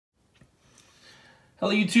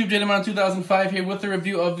Hello YouTube, JDemon 2005 here with the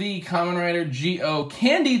review of the Kamen Rider GO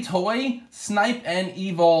Candy Toy Snipe and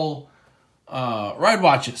Evol ride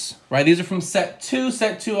watches. Right, these are from set 2.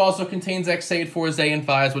 Set 2 also contains X8 for Z and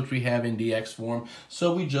 5s, which we have in DX form.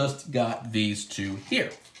 So we just got these two here.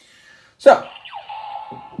 So,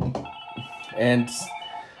 and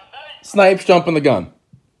Snipe's jumping the gun.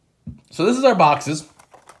 So this is our boxes.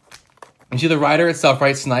 You see the rider itself,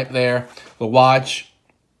 right? Snipe there, the watch.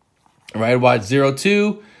 Ride watch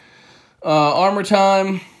 02, armor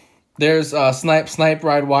time. There's Snipe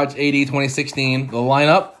ride watch 80 2016. The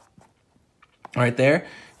lineup right there.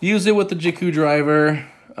 Use it with the Jiku driver.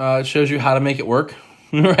 It shows you how to make it work,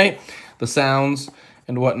 right? The sounds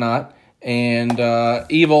and whatnot. And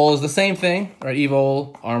Evol is the same thing, right?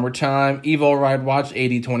 Evol armor time. Evol ride watch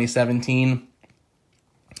 80 2017.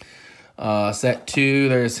 Set 2.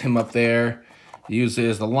 There's him up there.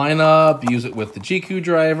 Uses the lineup, use it with the Jiku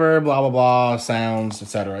driver, blah, blah, blah, sounds,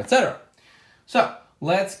 etc., etc. So,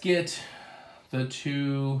 let's get the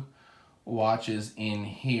two watches in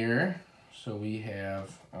here. So, we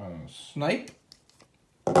have Snipe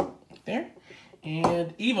there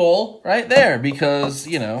and Evol right there because,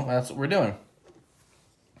 you know, that's what we're doing.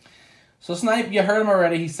 So, Snipe, you heard him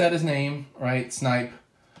already. He said his name, right? Snipe.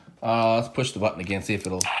 Let's push the button again, see if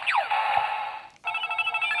it'll...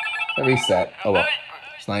 reset. Oh well.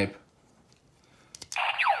 Snipe.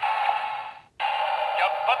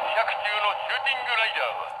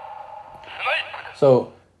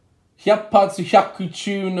 So, Hyapatsu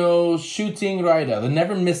Hyakuchu no shooting rider. The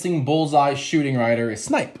never missing bullseye shooting rider is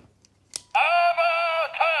Snipe.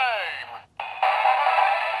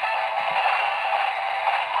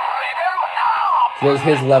 So there's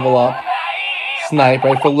his level up. Snipe,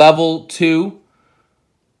 right? For level 2.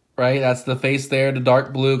 Right, that's the face there, the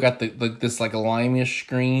dark blue, got this like a lime-ish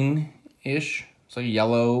green-ish, so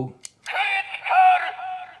yellow.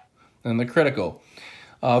 And the critical.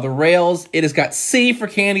 The rails, it has got C for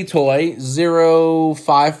Candy Toy,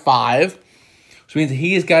 055, which means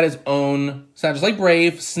he has got his own sound, just like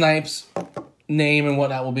Brave, Snipe's name and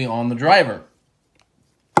whatnot will be on the driver.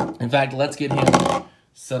 In fact, let's get him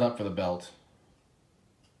set up for the belt.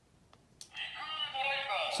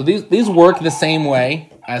 So these work the same way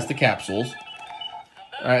as the capsules.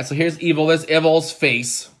 All right, so here's Evol. There's Evol's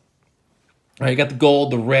face. All right, you got the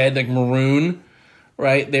gold, the red, like maroon.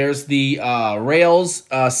 Right, there's the rails,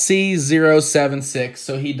 C076.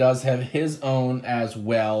 So he does have his own as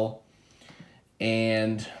well.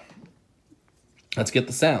 And let's get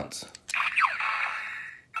the sounds.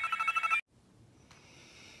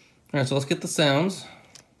 All right, so let's get the sounds.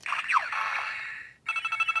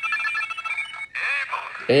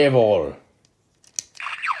 Evol.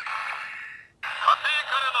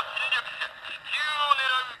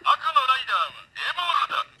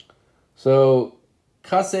 So,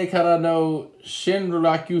 Kase kara no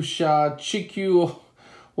Shinrakusha Chikyu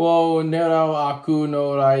wo Nerau Aku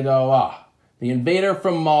no Rider wa. The invader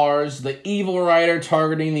from Mars, the evil rider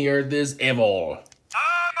targeting the Earth is Evol.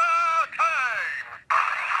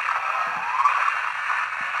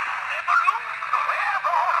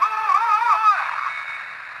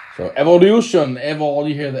 So, evolution, Evol,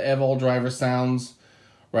 you hear the Evol driver sounds,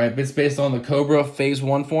 right? It's based on the Cobra Phase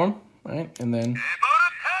 1 form, right? And then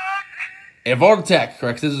Evortech,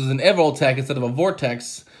 correct? This is an Evortech instead of a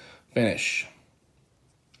Vortex finish.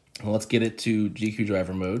 Well, let's get it to GQ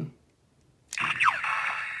driver mode.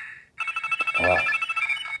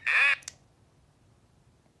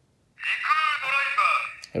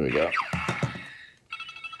 Here we go.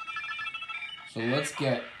 So let's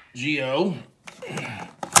get GO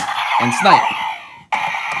and Snipe.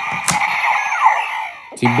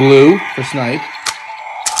 See blue for Snipe.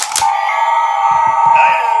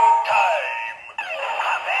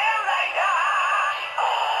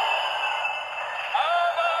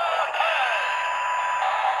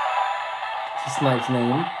 This is Snipe's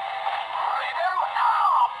name.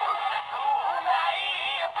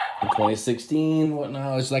 In 2016,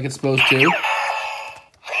 whatnot, it's like it's supposed to.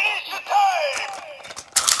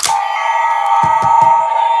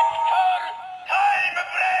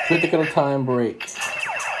 Critical time break.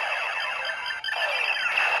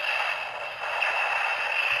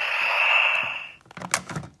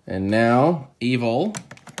 And now, Evol.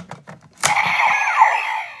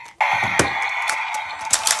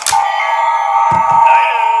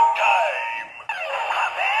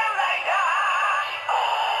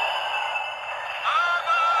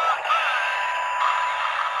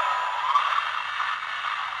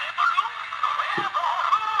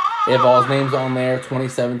 Evol's name's on there,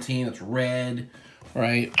 2017, it's red,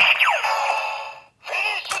 right?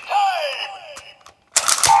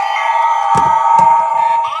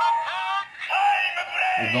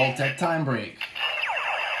 Voltec time break.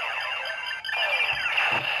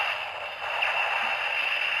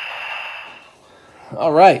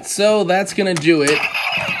 All right, so that's gonna do it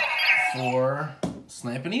for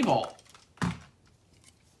Snipe and Evol.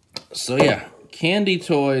 So yeah, candy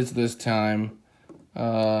toys this time.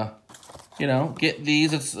 You know, get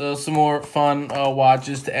these. It's some more fun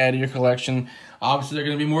watches to add to your collection. Obviously, there are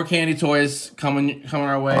going to be more candy toys coming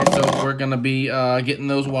our way, so we're going to be getting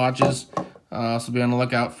those watches. So be on the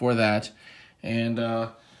lookout for that. And,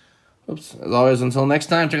 as always, until next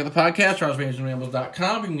time, check out the podcast,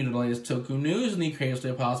 charlesrangersandrambles.com. You can get the latest Toku news and the craziest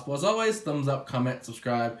way possible. As always, thumbs up, comment,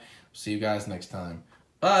 subscribe. See you guys next time.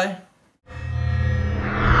 Bye.